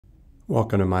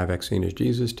Welcome to My Vaccine is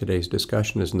Jesus. Today's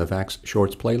discussion is in the Vax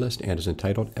Shorts playlist and is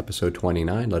entitled Episode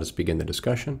 29. Let us begin the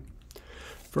discussion.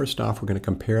 First off, we're going to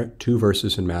compare two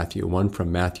verses in Matthew, one from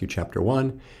Matthew chapter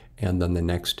 1, and then the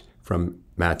next from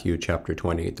Matthew chapter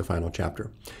 28, the final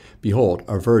chapter. Behold,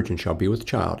 a virgin shall be with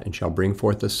child, and shall bring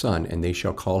forth a son, and they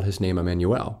shall call his name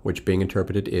Emmanuel, which being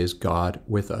interpreted is God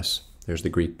with us. There's the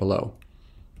Greek below.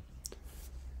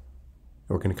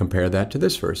 We're going to compare that to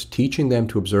this verse, teaching them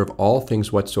to observe all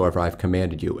things whatsoever I've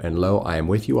commanded you. And lo, I am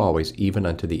with you always, even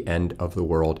unto the end of the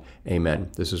world.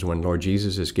 Amen. This is when Lord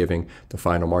Jesus is giving the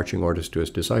final marching orders to his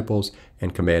disciples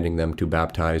and commanding them to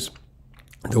baptize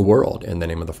the world in the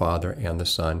name of the Father and the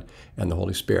Son and the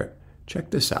Holy Spirit. Check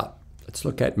this out. Let's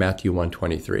look at Matthew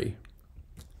 1:23.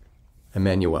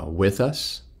 Emmanuel, with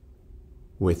us,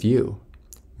 with you.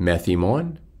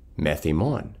 Methimon,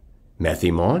 methimon,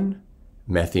 methimon,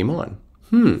 methimon.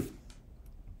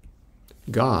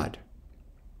 God,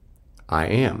 I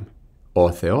am, o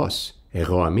theos,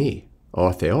 eroami,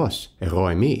 o theos,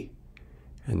 eroami.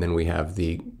 And then we have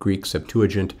the Greek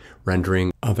Septuagint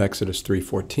rendering of Exodus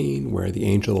 3:14, where the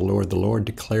angel of the Lord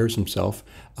declares himself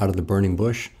out of the burning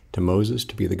bush to Moses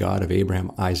to be the God of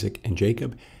Abraham, Isaac, and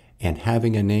Jacob, and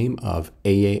having a name of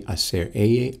Eye Aser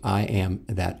Eye, I am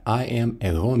that I am,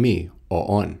 eroami, o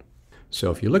on.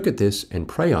 So if you look at this and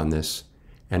pray on this,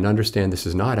 and understand this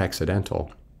is not accidental.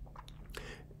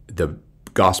 The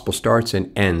gospel starts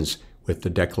and ends with the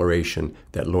declaration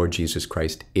that Lord Jesus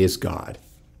Christ is God.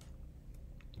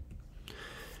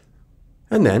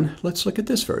 And then let's look at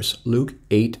this verse, Luke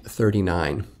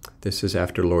 8:39. This is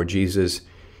after Lord Jesus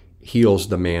heals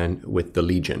the man with the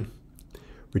legion.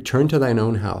 Return to thine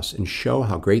own house and show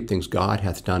how great things God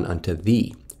hath done unto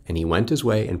thee. And he went his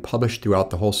way and published throughout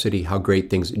the whole city how great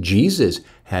things Jesus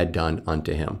had done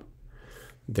unto him.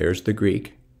 There's the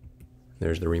Greek.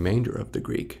 There's the remainder of the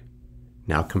Greek.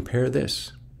 Now compare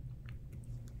this.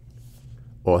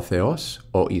 O theos,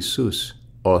 o Isus.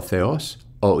 O theos,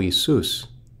 o Isus.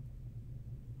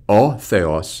 O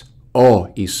theos,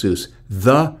 o Isus.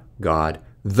 The God,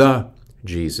 the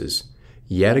Jesus.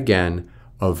 Yet again,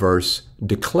 a verse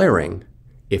declaring,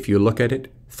 if you look at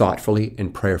it thoughtfully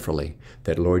and prayerfully,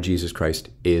 that Lord Jesus Christ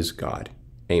is God.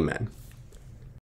 Amen.